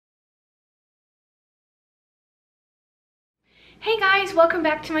Hey guys, welcome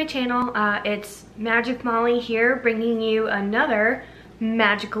back to my channel. It's Magic Molly here, bringing you another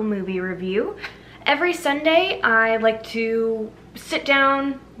magical movie review. Every Sunday I like to sit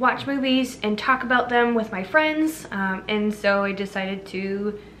down, watch movies, and talk about them with my friends, and so I decided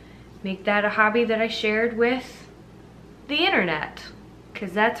to make that a hobby that I shared with the internet,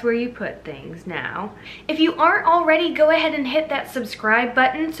 because that's where you put things now. If you aren't already, go ahead and hit that subscribe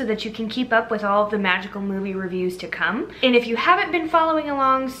button so that you can keep up with all of the magical movie reviews to come. And if you haven't been following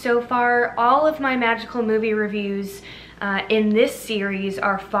along so far, all of my magical movie reviews in this series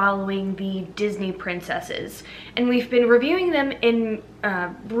are following the Disney princesses. And we've been reviewing them in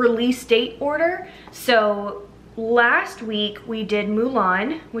release date order. So last week we did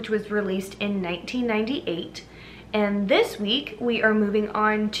Mulan, which was released in 1998. And this week we are moving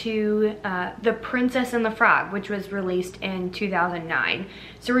on to The Princess and the Frog, which was released in 2009.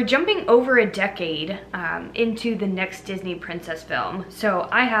 So we're jumping over a decade into the next Disney princess film. So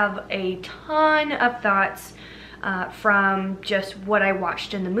I have a ton of thoughts from just what I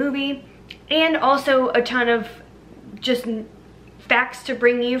watched in the movie, and also a ton of just facts to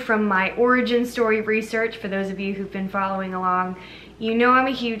bring you from my origin story research. For those of you who've been following along, you know I'm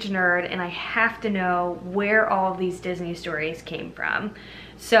a huge nerd and I have to know where all of these Disney stories came from.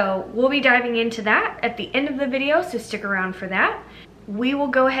 So we'll be diving into that at the end of the video, so stick around for that. We will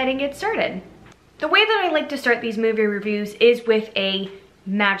go ahead and get started. The way that I like to start these movie reviews is with a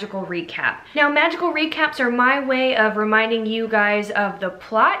magical recap. Now, magical recaps are my way of reminding you guys of the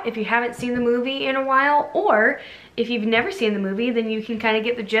plot if you haven't seen the movie in a while, or if you've never seen the movie, then you can kind of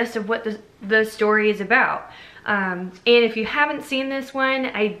get the gist of what the story is about. And if you haven't seen this one,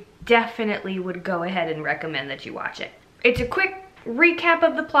 I definitely would go ahead and recommend that you watch it. It's a quick recap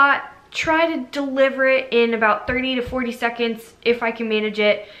of the plot. Try to deliver it in about 30 to 40 seconds if I can manage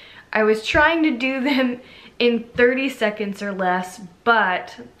it. I was trying to do them in 30 seconds or less,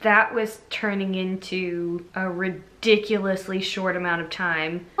 but that was turning into a ridiculously short amount of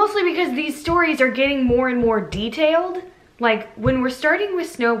time. Mostly because these stories are getting more and more detailed. Like, when we're starting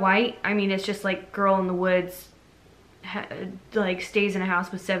with Snow White, I mean, it's just like girl in the woods, like stays in a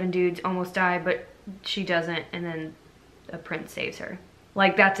house with 7 dudes, almost die, but she doesn't, and then a prince saves her.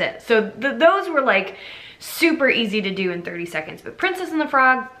 Like, that's it. So those were like super easy to do in 30 seconds, but Princess and the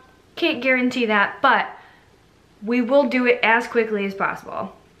Frog, can't guarantee that, but we will do it as quickly as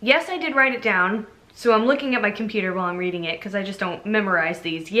possible. Yes, I did write it down, so I'm looking at my computer while I'm reading it because I just don't memorize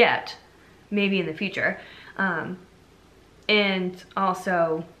these yet. Maybe in the future. And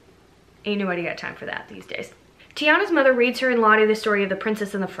also, ain't nobody got time for that these days. Tiana's mother reads her and Lottie the story of The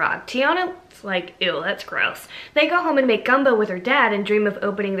Princess and the Frog. Tiana's like, ew, that's gross. They go home and make gumbo with her dad and dream of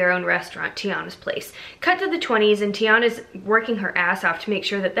opening their own restaurant, Tiana's Place. Cut to the 20s, and Tiana's working her ass off to make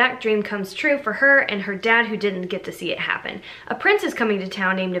sure that that dream comes true for her and her dad, who didn't get to see it happen. A prince is coming to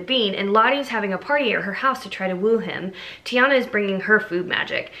town named Naveen, and Lottie's having a party at her house to try to woo him. Tiana is bringing her food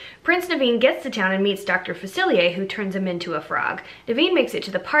magic. Prince Naveen gets to town and meets Dr. Facilier, who turns him into a frog. Naveen makes it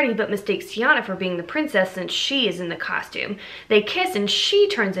to the party but mistakes Tiana for being the princess since she is in the costume. They kiss and she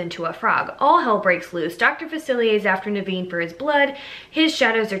turns into a frog. All hell breaks loose. Dr. Facilier is after Naveen for his blood. His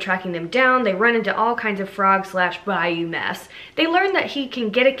shadows are tracking them down. They run into all kinds of frog/bayou mess. They learn that he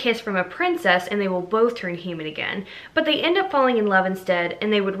can get a kiss from a princess and they will both turn human again. But they end up falling in love instead,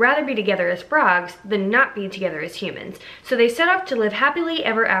 and they would rather be together as frogs than not be together as humans. So they set off to live happily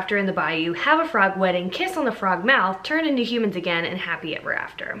ever after in the bayou, have a frog wedding, kiss on the frog mouth, turn into humans again, and happy ever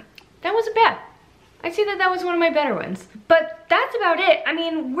after. That wasn't bad. I see that that was one of my better ones. But that's about it. I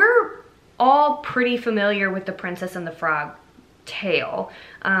mean, we're all pretty familiar with the Princess and the Frog tale.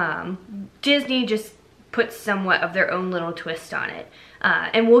 Disney just puts somewhat of their own little twist on it.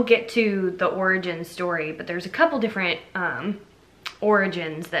 And we'll get to the origin story, but there's a couple different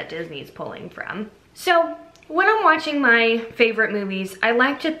origins that Disney's pulling from. So when I'm watching my favorite movies, I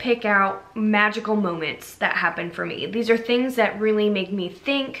like to pick out magical moments that happen for me. These are things that really make me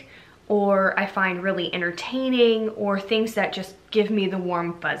think, or I find really entertaining, or things that just give me the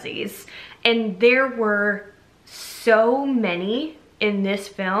warm fuzzies. And there were so many in this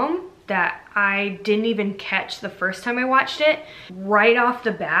film that I didn't even catch the first time I watched it. Right off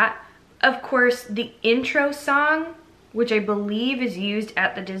the bat, of course, the intro song, which I believe is used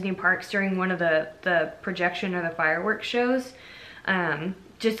at the Disney parks during one of the projection or the fireworks shows,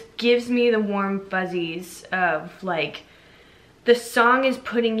 just gives me the warm fuzzies of, like, the song is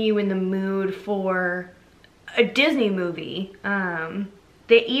putting you in the mood for a Disney movie.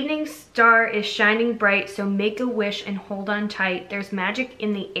 The evening star is shining bright, so make a wish and hold on tight. There's magic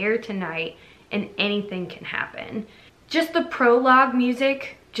in the air tonight, and anything can happen. Just the prologue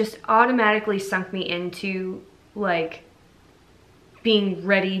music just automatically sunk me into, like, being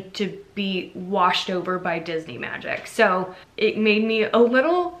ready to be washed over by Disney magic. So it made me a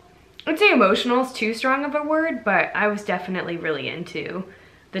little, I'd say emotional is too strong of a word, but I was definitely really into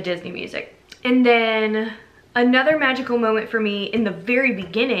the Disney music. And then another magical moment for me in the very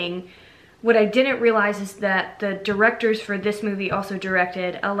beginning, what I didn't realize is that the directors for this movie also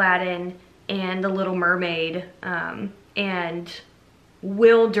directed Aladdin and The Little Mermaid, and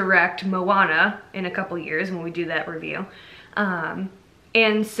will direct Moana in a couple years when we do that review.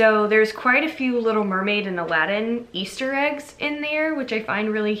 And so there's quite a few Little Mermaid and Aladdin Easter eggs in there, which I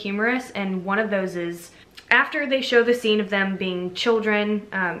find really humorous. And one of those is after they show the scene of them being children,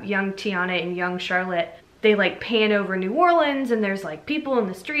 young Tiana and young Charlotte, they like pan over New Orleans and there's like people in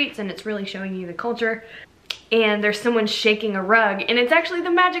the streets and it's really showing you the culture. And there's someone shaking a rug and it's actually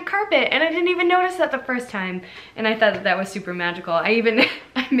the magic carpet, and I didn't even notice that the first time, and I thought that that was super magical. I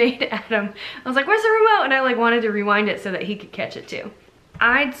made Adam, I was like, where's the remote? And I like wanted to rewind it so that he could catch it too.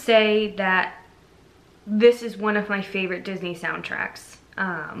 I'd say that this is one of my favorite Disney soundtracks.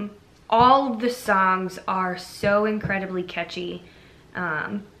 All of the songs are so incredibly catchy,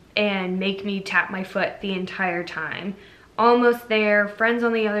 and make me tap my foot the entire time. Almost There, Friends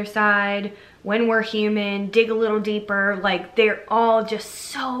on the Other Side, When We're Human, Dig a Little Deeper, like they're all just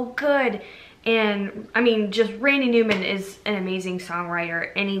so good. And I mean, just Randy Newman is an amazing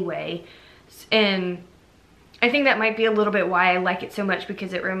songwriter anyway. And I think that might be a little bit why I like it so much,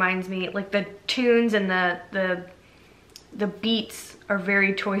 because it reminds me, like the tunes and the beats are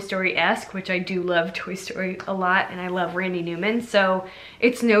very Toy Story-esque, which I do love Toy Story a lot, and I love Randy Newman. So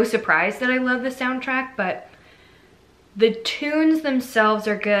it's no surprise that I love the soundtrack, but the tunes themselves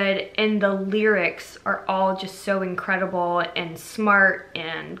are good and the lyrics are all just so incredible and smart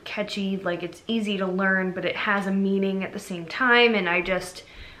and catchy. Like it's easy to learn, but it has a meaning at the same time, and I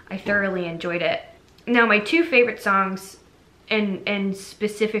thoroughly enjoyed it. Now my two favorite songs and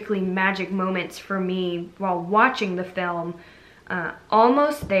specifically magic moments for me while watching the film,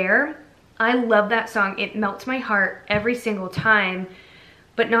 Almost There. I love that song. It melts my heart every single time.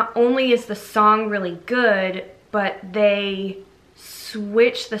 But not only is the song really good, but they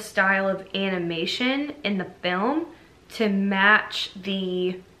switch the style of animation in the film to match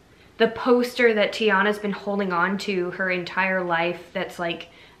the poster that Tiana's been holding on to her entire life, that's like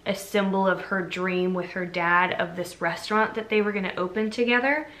a symbol of her dream with her dad of this restaurant that they were gonna open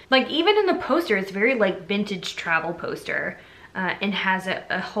together. Like even in the poster, it's very like vintage travel poster, and has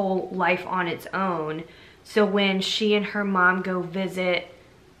a whole life on its own. So when she and her mom go visit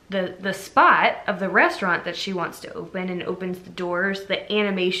the spot of the restaurant that she wants to open and opens the doors, the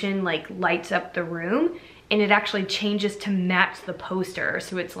animation like lights up the room and it actually changes to match the poster.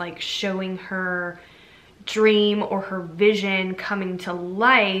 So it's like showing her dream or her vision coming to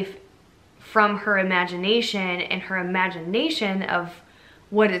life from her imagination, and her imagination of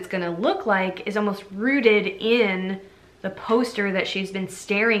what it's gonna look like is almost rooted in the poster that she's been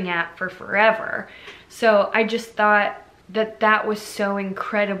staring at for forever. So I just thought that that was so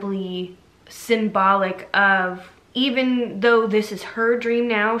incredibly symbolic of, even though this is her dream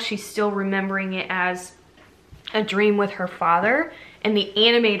now, she's still remembering it as a dream with her father. And the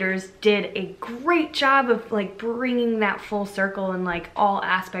animators did a great job of like bringing that full circle, and like all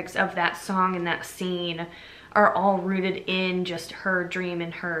aspects of that song and that scene are all rooted in just her dream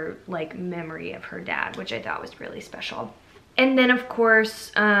and her like memory of her dad, which I thought was really special. And then of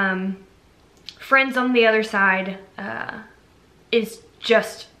course, Friends on the Other Side is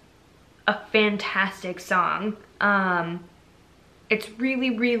just a fantastic song. It's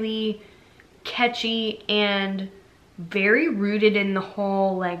really, really catchy and very rooted in the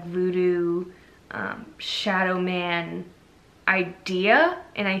whole like voodoo shadow man idea,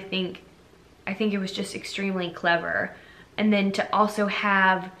 and I think it was just extremely clever. And then to also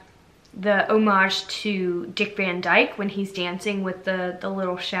have the homage to Dick Van Dyke when he's dancing with the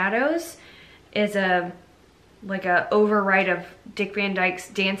little shadows is like a overwrite of Dick Van Dyke's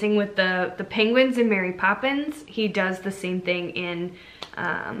dancing with the penguins in Mary Poppins. He does the same thing in,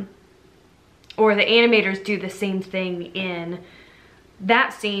 or the animators do the same thing in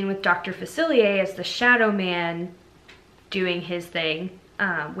that scene with Dr. Facilier as the shadow man doing his thing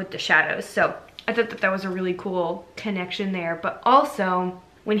with the shadows. So I thought that that was a really cool connection there. But also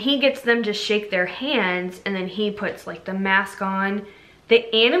when he gets them to shake their hands and then he puts like the mask on,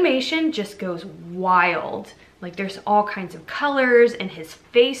 the animation just goes wild. Like there's all kinds of colors and his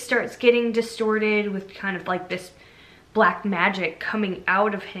face starts getting distorted with kind of like this black magic coming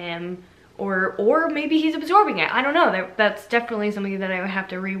out of him, or maybe he's absorbing it. I don't know. That's definitely something that I would have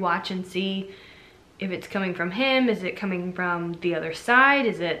to rewatch and see if it's coming from him. Is it coming from the other side?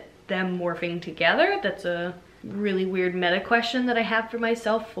 Is it them morphing together? That's a really weird meta question that I have for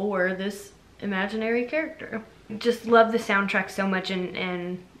myself for this imaginary character. Just love the soundtrack so much,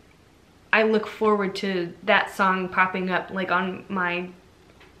 and I look forward to that song popping up like on my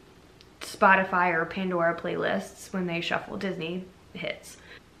Spotify or Pandora playlists when they shuffle Disney hits.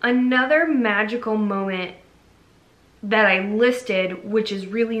 Another magical moment that I listed, which is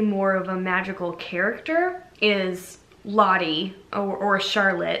really more of a magical character, is Lottie, or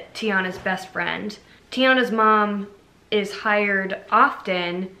Charlotte, Tiana's best friend. Tiana's mom is hired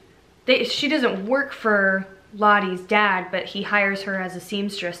often. She doesn't work for Lottie's dad, but he hires her as a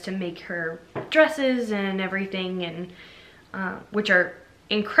seamstress to make her dresses and everything, and which are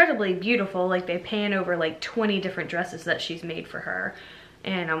incredibly beautiful. Like, they pan over like 20 different dresses that she's made for her.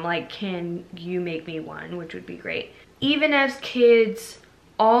 And I'm like, can you make me one? Which would be great. Even as kids,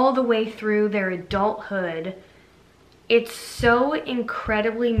 all the way through their adulthood, it's so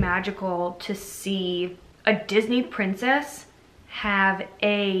incredibly magical to see a Disney princess have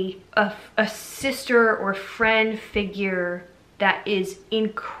a sister or friend figure that is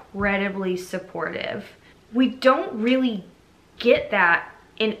incredibly supportive. We don't really get that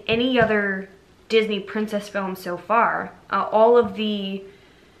in any other Disney princess film so far. All of the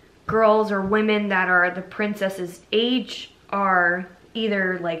girls or women that are the princess's age are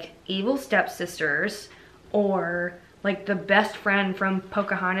either like evil stepsisters, or like the best friend from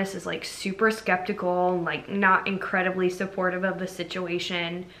Pocahontas is like super skeptical and like not incredibly supportive of the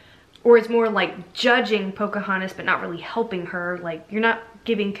situation, or it's more like judging Pocahontas but not really helping her. Like, you're not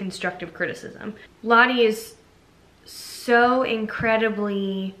giving constructive criticism. Lottie is so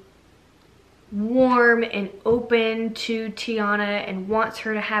incredibly warm and open to Tiana and wants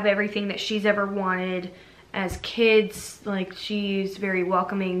her to have everything that she's ever wanted. As kids, like, she's very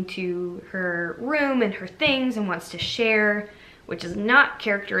welcoming to her room and her things and wants to share, which is not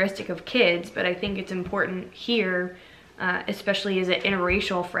characteristic of kids, but I think it's important here, especially as an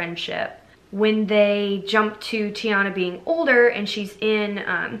interracial friendship. When they jump to Tiana being older and she's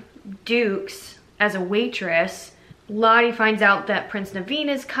in Duke's as a waitress, Lottie finds out that Prince Naveen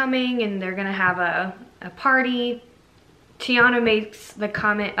is coming and they're gonna have a party. Tiana makes the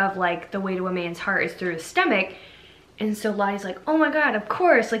comment of like, the way to a man's heart is through his stomach. And so Lottie's like, oh my God, of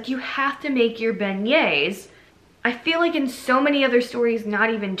course, like, you have to make your beignets. I feel like in so many other stories, not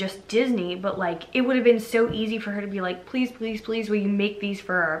even just Disney, but like, it would have been so easy for her to be like, please, please, please, will you make these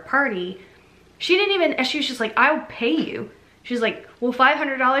for our party? She didn't even, she was just like, I'll pay you. She's like, will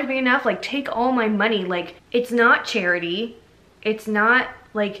 $500 be enough? Like, take all my money. Like, it's not charity. It's not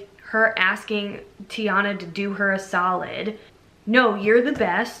like her asking Tiana to do her a solid. No, you're the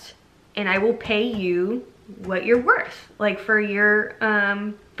best, and I will pay you what you're worth, like, for your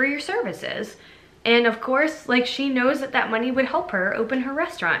services. And of course, like, she knows that that money would help her open her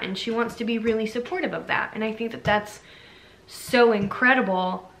restaurant, and she wants to be really supportive of that. And I think that that's so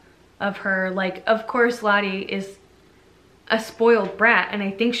incredible of her. Like, of course, Lottie is a spoiled brat, and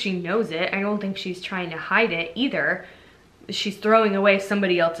I think she knows it. I don't think she's trying to hide it either. She's throwing away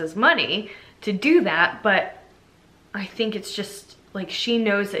somebody else's money to do that, but I think it's just like, she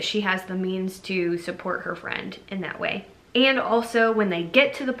knows that she has the means to support her friend in that way. And also, when they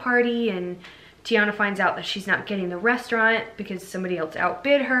get to the party and Tiana finds out that she's not getting the restaurant because somebody else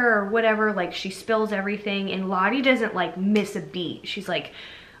outbid her or whatever, like, she spills everything, and Lottie doesn't like miss a beat. She's like,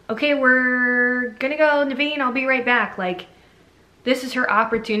 okay, we're gonna go, Naveen, I'll be right back. Like, this is her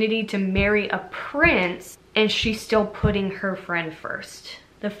opportunity to marry a prince, and she's still putting her friend first.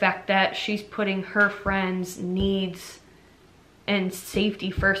 The fact that she's putting her friend's needs and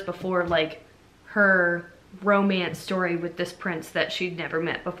safety first before like her romance story with this prince that she'd never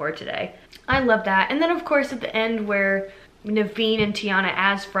met before today. I love that. And then of course at the end, where Naveen and Tiana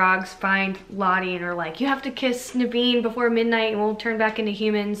as frogs find Lottie and are like, you have to kiss Naveen before midnight and we'll turn back into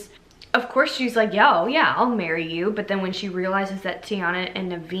humans. Of course she's like, yo, yeah, I'll marry you. But then when she realizes that Tiana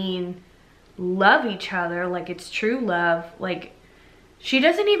and Naveen love each other, like it's true love, like she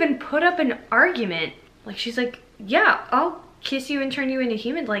doesn't even put up an argument. Like, she's like, yeah, I'll kiss you and turn you into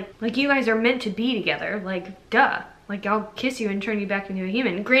human. Like you guys are meant to be together. Like, duh. Like, I'll kiss you and turn you back into a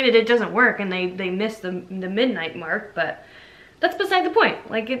human. Granted, it doesn't work and they miss the midnight mark, but that's beside the point.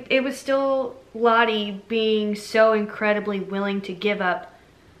 Like, it was still Lottie being so incredibly willing to give up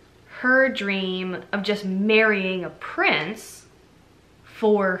her dream of just marrying a prince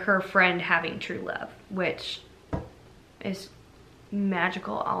for her friend having true love, which is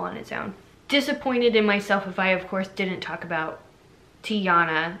magical all on its own. Disappointed in myself if I, of course, didn't talk about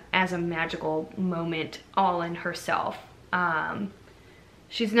Tiana as a magical moment all in herself.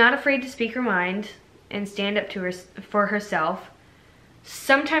 She's not afraid to speak her mind and stand up to her for herself.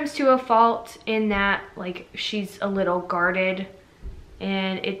 sometimes to a fault in that like she's a little guarded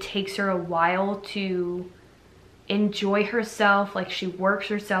and it takes her a while to enjoy herself, like she works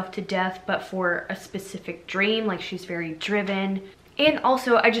herself to death but for a specific dream, like she's very driven. And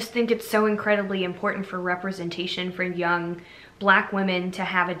also I just think it's so incredibly important for representation for young Black women to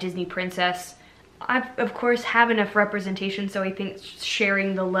have a Disney princess. I of course have enough representation, so I think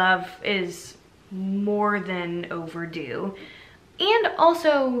sharing the love is more than overdue. And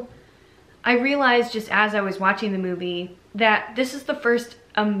also I realized just as I was watching the movie that this is the first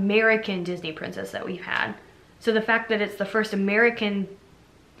American Disney princess that we've had. So the fact that it's the first American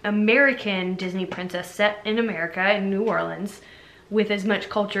Disney princess set in America, in New Orleans, with as much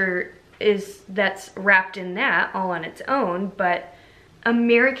culture that's wrapped in that all on its own, but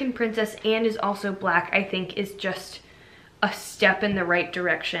American princess and is also Black, I think is just a step in the right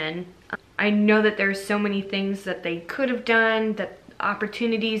direction. I know that there's so many things that they could have done, that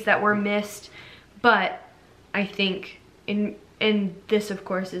opportunities that were missed, but I think and this of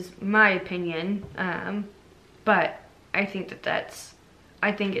course is my opinion, but I think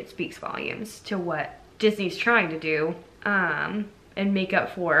I think it speaks volumes to what Disney's trying to do, and make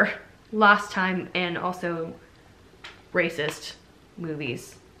up for lost time and also racist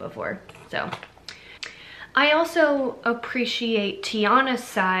movies before. So I also appreciate Tiana's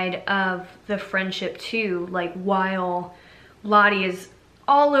side of the friendship too. Like while Lottie is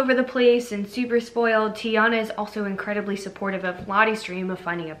all over the place and super spoiled, Tiana is also incredibly supportive of Lottie's dream of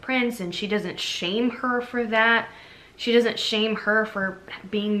finding a prince, and she doesn't shame her for that. She doesn't shame her for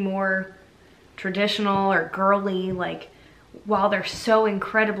being more traditional or girly, like while they're so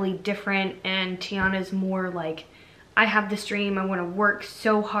incredibly different, and Tiana's more like, I have this dream, I want to work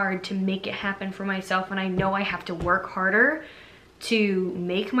so hard to make it happen for myself, and I know I have to work harder to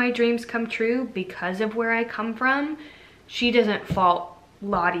make my dreams come true because of where I come from. She doesn't fault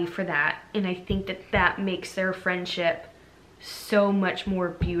Lottie for that, and I think that that makes their friendship so much more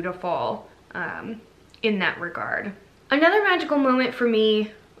beautiful in that regard. Another magical moment for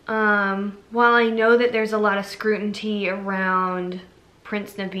me, while I know that there's a lot of scrutiny around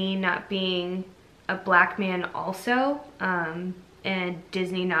Prince Naveen not being a Black man also, and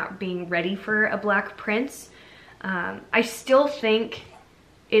Disney not being ready for a Black prince, I still think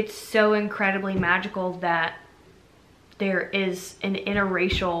it's so incredibly magical that there is an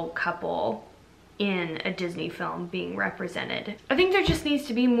interracial couple in a Disney film being represented. I think there just needs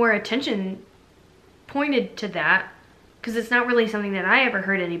to be more attention pointed to that, because it's not really something that I ever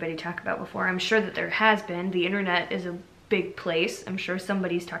heard anybody talk about before. I'm sure that there has been. The internet is a big place. I'm sure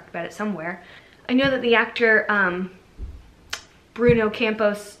somebody's talked about it somewhere. I know that the actor Bruno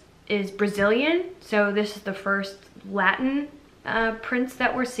Campos is Brazilian, so this is the first Latin prince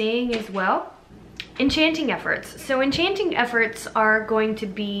that we're seeing as well. Enchanting efforts. So enchanting efforts are going to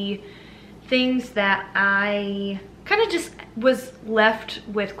be things that I kind of just was left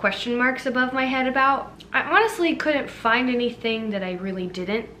with question marks above my head about. I honestly couldn't find anything that I really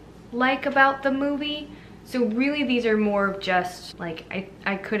didn't like about the movie. So really these are more of just like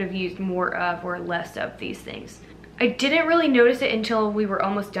I could have used more of or less of these things. I didn't really notice it until we were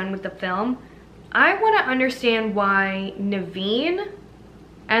almost done with the film. I want to understand why Naveen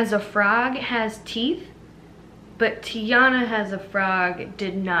as a frog has teeth, but Tiana as a frog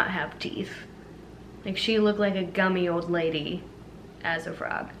did not have teeth. Like she looked like a gummy old lady as a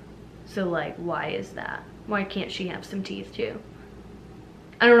frog. So like, why is that? Why can't she have some teeth too?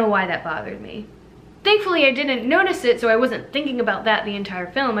 I don't know why that bothered me. Thankfully I didn't notice it, so I wasn't thinking about that the entire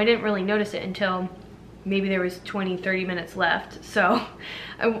film. I didn't really notice it until maybe there was 20-30 minutes left. So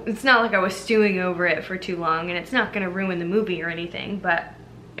it's not like I was stewing over it for too long, and it's not gonna ruin the movie or anything, but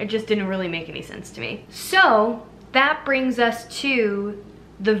it just didn't really make any sense to me. So that brings us to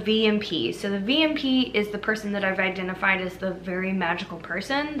the VMP. So the VMP is the person that I've identified as the very magical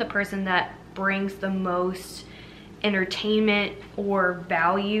person, the person that brings the most entertainment or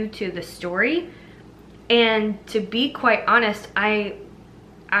value to the story. And to be quite honest,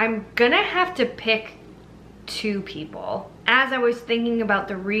 I'm gonna have to pick two people. As I was thinking about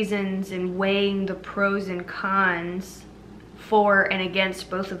the reasons and weighing the pros and cons for and against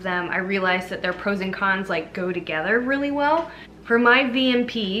both of them, I realized that their pros and cons like go together really well. For my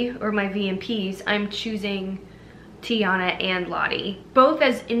VMP, or my VMPs, I'm choosing Tiana and Lottie, both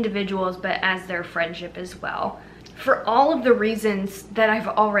as individuals but as their friendship as well. For all of the reasons that I've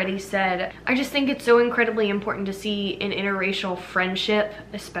already said, I just think it's so incredibly important to see an interracial friendship,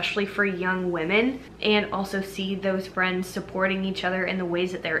 especially for young women, and also see those friends supporting each other in the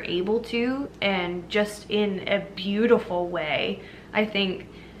ways that they're able to, and just in a beautiful way. I think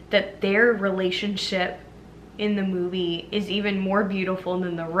that their relationship in the movie is even more beautiful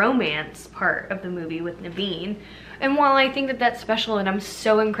than the romance part of the movie with Naveen. And while I think that that's special and I'm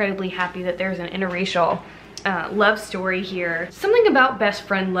so incredibly happy that there's an interracial love story here, something about best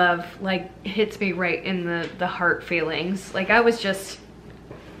friend love like hits me right in the heart feelings. Like, I was just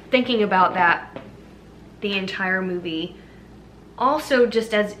thinking about that the entire movie. Also,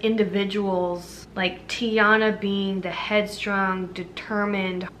 just as individuals, like Tiana being the headstrong,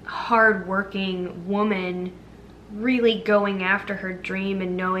 determined, hardworking woman, really going after her dream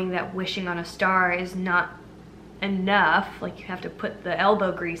and knowing that wishing on a star is not enough, like you have to put the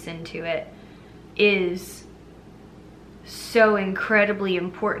elbow grease into it, is so incredibly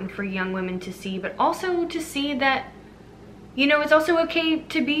important for young women to see, but also to see that, you know, it's also okay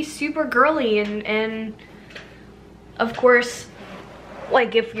to be super girly and of course,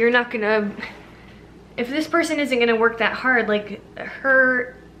 like, if you're not gonna, if this person isn't gonna work that hard, like,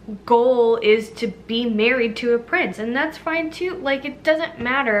 her goal is to be married to a prince, and that's fine too. Like, it doesn't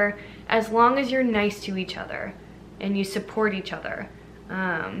matter as long as you're nice to each other and you support each other.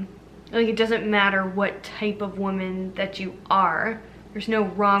 Like, it doesn't matter what type of woman that you are. There's no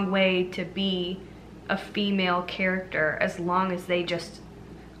wrong way to be a female character as long as they just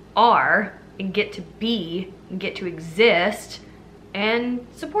are and get to be and get to exist and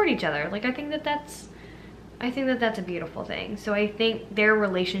support each other. Like, I think that that's a beautiful thing. So I think their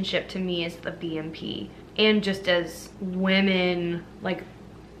relationship to me is the BMP, and just as women, like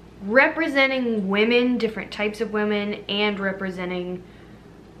representing women, different types of women, and representing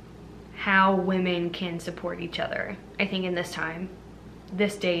how women can support each other, I think in this time,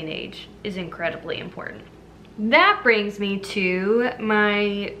 this day and age, is incredibly important. That brings me to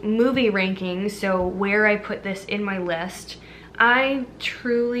my movie rankings, so where I put this in my list. I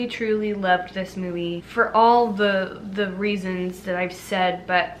truly, truly loved this movie for all the reasons that I've said,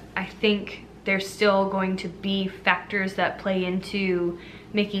 but I think there's still going to be factors that play into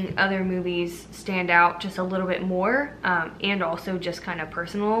making other movies stand out just a little bit more, and also just kind of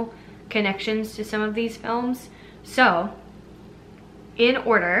personal connections to some of these films. So, in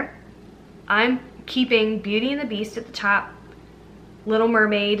order, I'm keeping Beauty and the Beast at the top, Little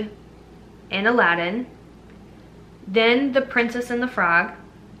Mermaid, and Aladdin. Then The Princess and the Frog,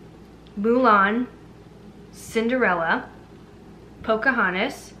 Mulan, Cinderella,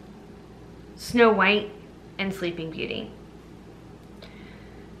 Pocahontas, Snow White, and Sleeping Beauty.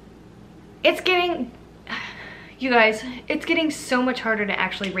 It's getting, you guys, it's getting so much harder to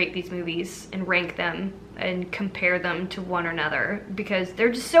actually rate these movies and rank them and compare them to one another, because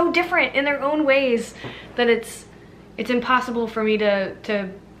they're just so different in their own ways that it's impossible for me to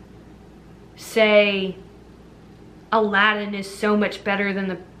say Aladdin is so much better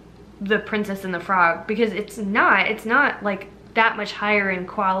than the Princess and the Frog, because it's not like that much higher in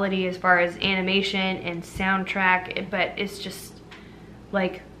quality as far as animation and soundtrack, but it's just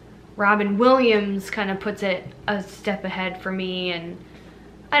like Robin Williams kind of puts it a step ahead for me, and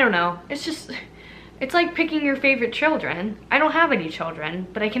I don't know, it's like picking your favorite children. I don't have any children,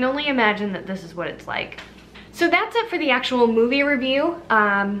 but I can only imagine that this is what it's like. So that's it for the actual movie review.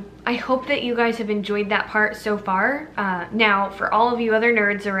 I hope that you guys have enjoyed that part so far. Now, for all of you other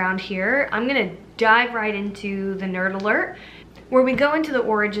nerds around here, I'm gonna dive right into the nerd alert, where we go into the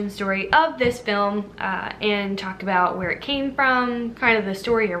origin story of this film and talk about where it came from, kind of the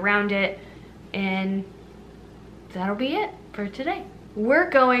story around it, and that'll be it for today. We're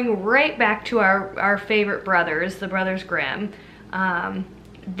going right back to our favorite brothers, the Brothers Grimm.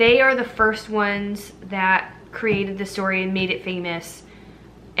 They are the first ones that created the story and made it famous,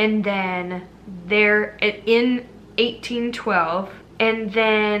 and then they're in 1812, and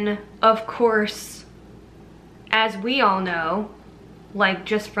then of course, as we all know, like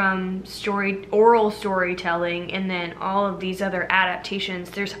just from oral storytelling and then all of these other adaptations,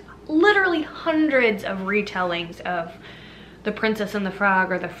 there's literally hundreds of retellings of the Princess and the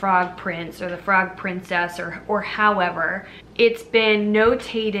Frog, or the Frog Prince, or the Frog Princess, or however. It's been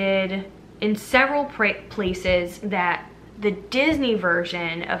notated in several places that the Disney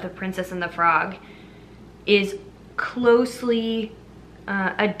version of the Princess and the Frog is closely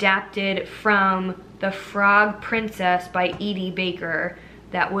adapted from the Frog Princess by Edie Baker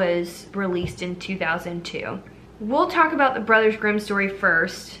that was released in 2002. We'll talk about the Brothers Grimm story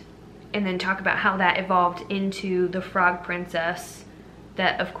first, and then talk about how that evolved into the Frog Princess,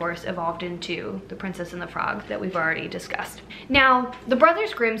 that of course evolved into the Princess and the Frog that we've already discussed. Now, the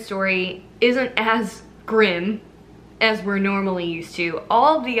Brothers Grimm story isn't as grim as we're normally used to.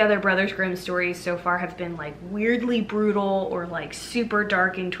 All of the other Brothers Grimm stories so far have been like weirdly brutal or like super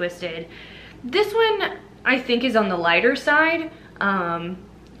dark and twisted. This one I think is on the lighter side.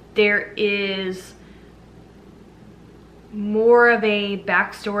 There is more of a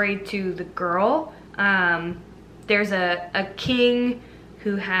backstory to the girl. There's a king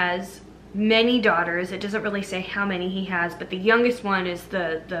who has many daughters. It doesn't really say how many he has, but the youngest one is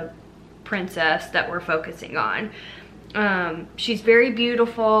the princess that we're focusing on. She's very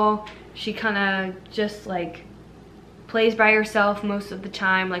beautiful. She kind of just like plays by herself most of the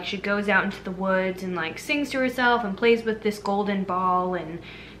time. Like she goes out into the woods and like sings to herself and plays with this golden ball and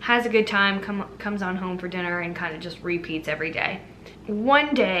has a good time, comes on home for dinner and kind of just repeats every day.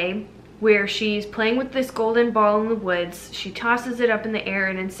 One day where she's playing with this golden ball in the woods, she tosses it up in the air,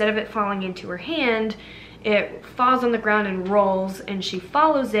 and instead of it falling into her hand, it falls on the ground and rolls, and she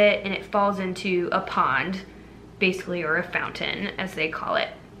follows it and it falls into a pond, basically, or a fountain as they call it.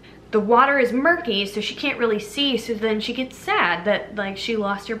 The water is murky, so she can't really see, so then she gets sad that like she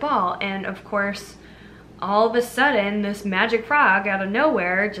lost her ball. And of course, all of a sudden this magic frog out of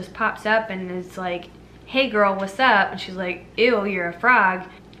nowhere just pops up and is like, hey girl, what's up? And she's like, ew, you're a frog.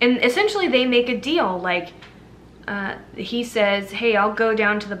 And essentially they make a deal. Like he says, hey, I'll go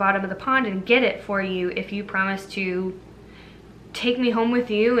down to the bottom of the pond and get it for you if you promise to take me home with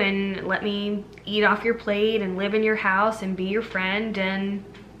you and let me eat off your plate and live in your house and be your friend, and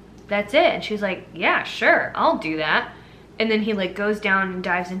that's it. And she's like, yeah, sure, I'll do that. And then he like goes down and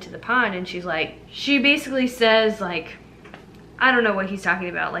dives into the pond, and she's like, she basically says like, I don't know what he's talking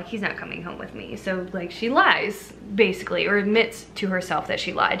about, like he's not coming home with me. So like she lies basically, or admits to herself that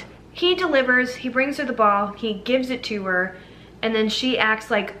she lied. He delivers, he brings her the ball, he gives it to her, and then she acts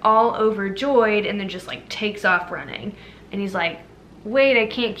like all overjoyed and then just like takes off running. And he's like, wait, I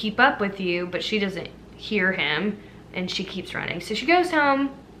can't keep up with you, but she doesn't hear him and she keeps running. So she goes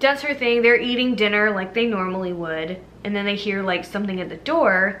home, does her thing, they're eating dinner like they normally would, and then they hear like something at the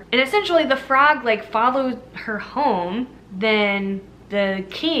door, and essentially the frog like follows her home. Then the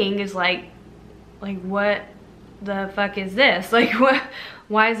king is like what the fuck is this? Like what,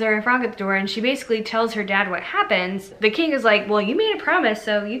 why is there a frog at the door? And she basically tells her dad what happens. The king is like, well, you made a promise,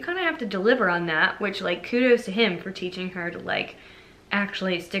 so you kind of have to deliver on that, which like kudos to him for teaching her to like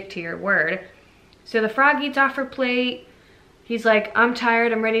actually stick to your word. So the frog eats off her plate. He's like, I'm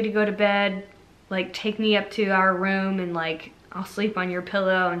tired, I'm ready to go to bed. Like take me up to our room and like I'll sleep on your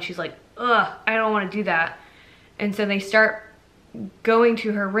pillow. And she's like, ugh, I don't want to do that. And so they start going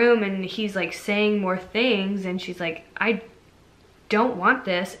to her room, and he's like saying more things, and she's like, I don't want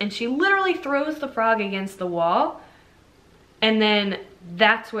this. And she literally throws the frog against the wall, and then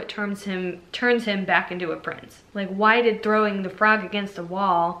that's what turns him back into a prince. Like, why did throwing the frog against the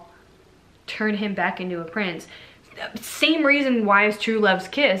wall turn him back into a prince? Same reason why is True Love's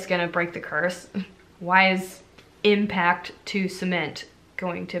kiss gonna break the curse? Why is impact to cement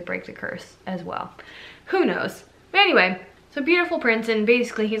going to break the curse as well? Who knows? But anyway, so beautiful prince, and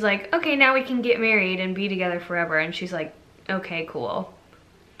basically he's like, okay, now we can get married and be together forever. And she's like, okay, cool.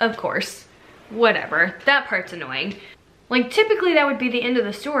 Of course. Whatever. That part's annoying. Like, typically that would be the end of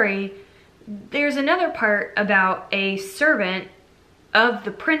the story. There's another part about a servant of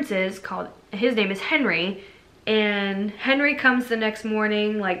the prince's called, his name is Henry. And Henry comes the next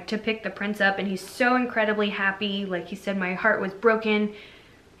morning, like, to pick the prince up, and he's so incredibly happy. Like, he said, my heart was broken.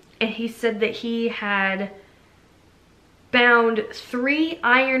 And he said that he had bound 3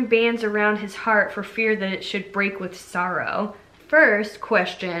 iron bands around his heart for fear that it should break with sorrow. First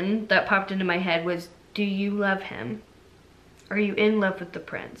question that popped into my head was, do you love him? Are you in love with the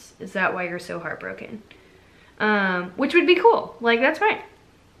prince? Is that why you're so heartbroken? Which would be cool. Like, that's fine.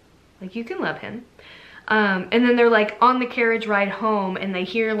 Like, you can love him. And then they're like on the carriage ride home, and they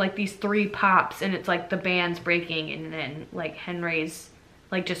hear like these 3 pops, and it's like the band's breaking, and then like Henry's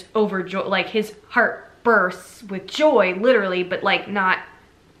like just overjoyed, like his heart bursts with joy, literally, but like not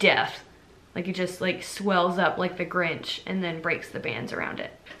death. Like it just like swells up like the Grinch and then breaks the bands around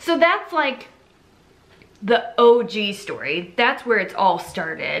it. So that's like the OG story. That's where it's all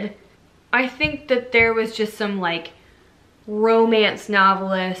started. I think that there was just some like romance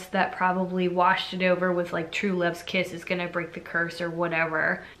novelist that probably washed it over with like True Love's kiss is gonna break the curse or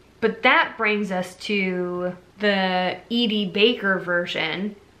whatever. But that brings us to the Edie Baker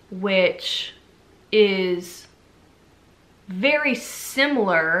version, which is very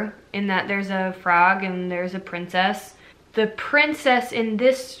similar in that there's a frog and there's a princess. The princess in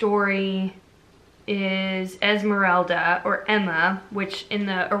this story is Esmeralda, or Emma, which in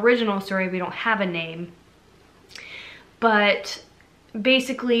the original story we don't have a name. But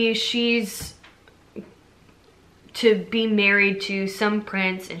basically she's to be married to some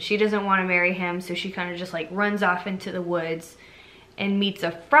prince, and she doesn't want to marry him, so she kind of just like runs off into the woods and meets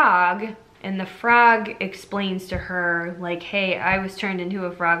a frog. And the frog explains to her, like, hey, I was turned into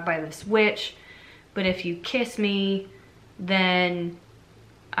a frog by this witch, but if you kiss me, then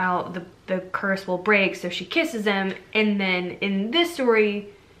the curse will break, so she kisses him, and then in this story,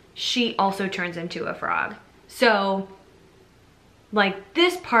 she also turns into a frog. So, like,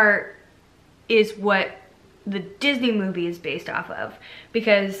 this part is what the Disney movie is based off of,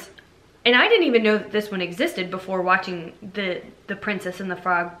 because, and I didn't even know that this one existed before watching the Princess and the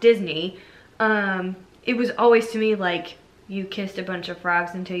Frog Disney. It was always to me like, you kissed a bunch of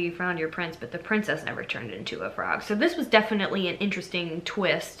frogs until you found your prince, but the princess never turned into a frog. So this was definitely an interesting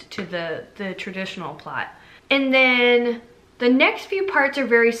twist to the traditional plot. And then the next few parts are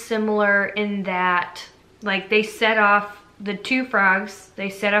very similar in that, like, they set off, the two frogs, they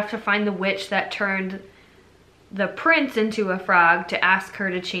set off to find the witch that turned the prince into a frog to ask her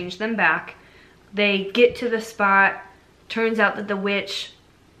to change them back. They get to the spot, turns out that the witch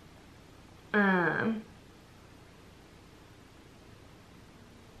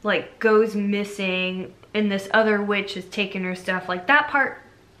like goes missing, and this other witch has taken her stuff. Like, that part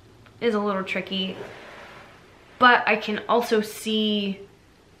is a little tricky, but I can also see,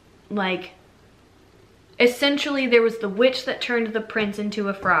 like, essentially there was the witch that turned the prince into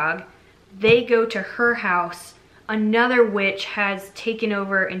a frog. They go to her house. Another witch has taken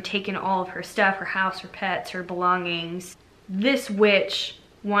over and taken all of her stuff, her house, her pets, her belongings. This witch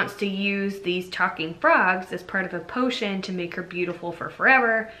wants to use these talking frogs as part of a potion to make her beautiful for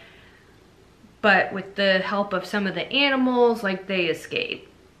forever. But with the help of some of the animals, like, they escape.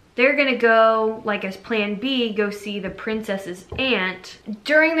 They're gonna go, like, as plan B, go see the princess's aunt.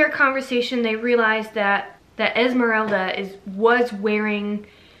 During their conversation, they realize that Esmeralda was wearing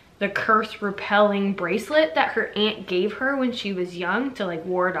the curse repelling bracelet that her aunt gave her when she was young to, like,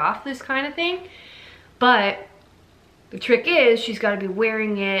 ward off this kind of thing. But the trick is she's got to be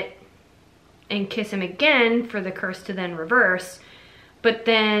wearing it and kiss him again for the curse to then reverse. But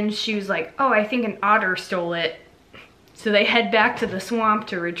then she was like, oh, I think an otter stole it. So they head back to the swamp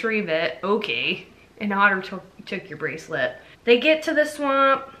to retrieve it. Okay, an otter took your bracelet. They get to the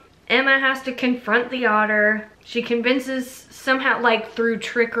swamp. Emma has to confront the otter. She convinces, somehow, like, through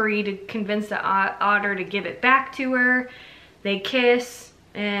trickery, to convince the otter to give it back to her. They kiss.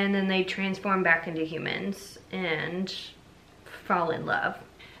 And then they transform back into humans and fall in love.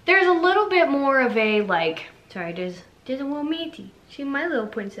 There's a little bit more of a, like, sorry, there's a little matey. She's my little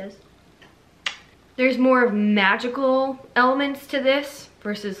princess. There's more of magical elements to this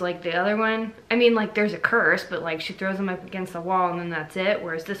versus, like, the other one. I mean, like, there's a curse, but, like, she throws them up against the wall and then that's it.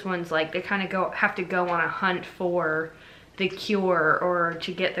 Whereas this one's like, they kind of have to go on a hunt for the cure or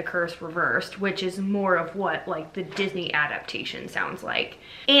to get the curse reversed, which is more of what, like, the Disney adaptation sounds like.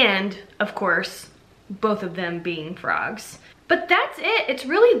 And of course, both of them being frogs. But that's it. It's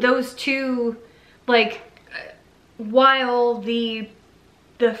really those two, like, while the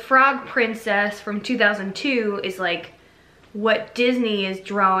Frog Princess from 2002 is, like, what Disney is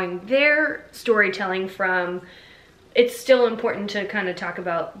drawing their storytelling from, it's still important to kind of talk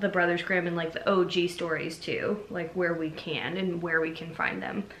about the Brothers Grimm and, like, the OG stories too, like, where we can and where we can find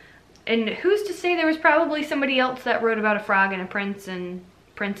them. And who's to say there was probably somebody else that wrote about a frog and a prince and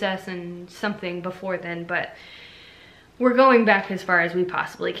princess and something before then, but we're going back as far as we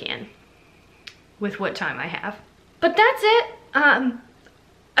possibly can with what time I have. But that's it.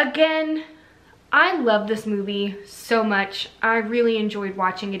 Again, I love this movie so much. I really enjoyed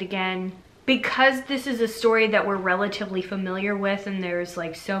watching it again. Because this is a story that we're relatively familiar with and there's,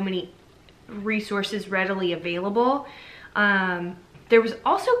 like, so many resources readily available, there was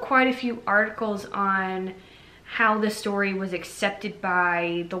also quite a few articles on how the story was accepted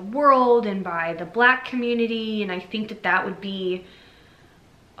by the world and by the Black community, and I think that that would be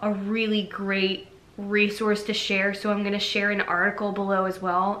a really great resource to share. So I'm going to share an article below as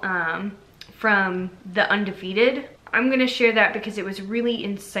well from The Undefeated. I'm going to share that because it was a really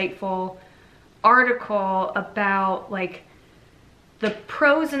insightful article about, like, the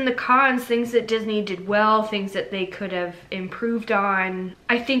pros and the cons, things that Disney did well, things that they could have improved on.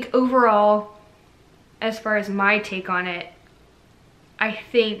 I think overall, as far as my take on it, I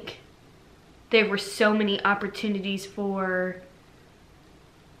think there were so many opportunities for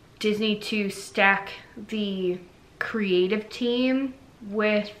Disney to stack the creative team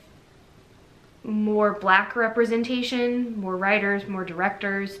with more Black representation, more writers, more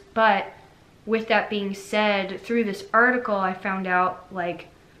directors. But with that being said, through this article I found out, like,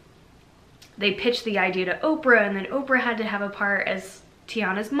 they pitched the idea to Oprah, and then Oprah had to have a part as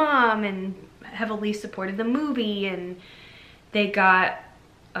Tiana's mom and heavily supported the movie, and they got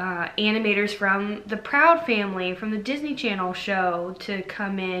animators from the Proud Family from the Disney Channel show to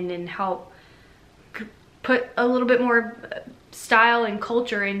come in and help put a little bit more style and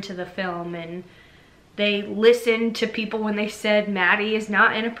culture into the film. And they listened to people when they said Maddie is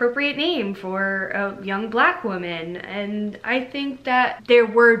not an appropriate name for a young black woman. And I think that there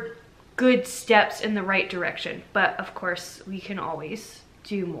were good steps in the right direction, but of course we can always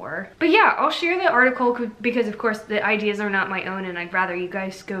do more. But yeah, I'll share the article because of course the ideas are not my own, and I'd rather you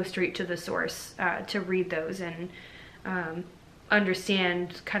guys go straight to the source to read those and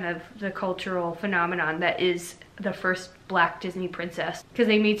understand kind of the cultural phenomenon that is the first black Disney princess, because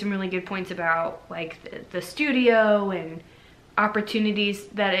they made some really good points about like the studio and opportunities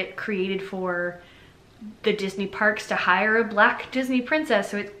that it created for the Disney parks to hire a black Disney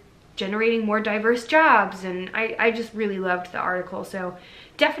princess, so it's generating more diverse jobs. And I just really loved the article, so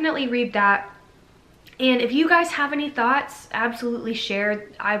definitely read that. And if you guys have any thoughts, absolutely share.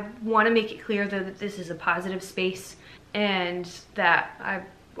 I want to make it clear that this is a positive space and that I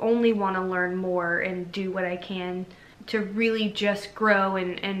only want to learn more and do what I can to really just grow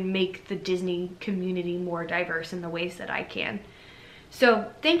and make the Disney community more diverse in the ways that I can.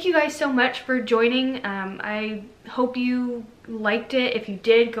 So thank you guys so much for joining. I hope you liked it. If you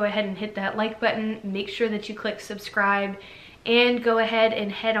did, go ahead and hit that like button. Make sure that you click subscribe, and go ahead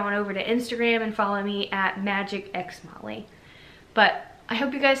and head on over to Instagram and follow me at MagicXMolly. But I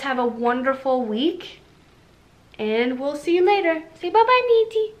hope you guys have a wonderful week, and we'll see you later. Say bye-bye,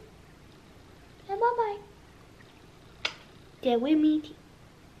 Meaty. Say bye-bye. Yeah, we're Meaty.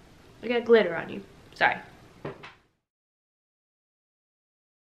 I got glitter on you. Sorry.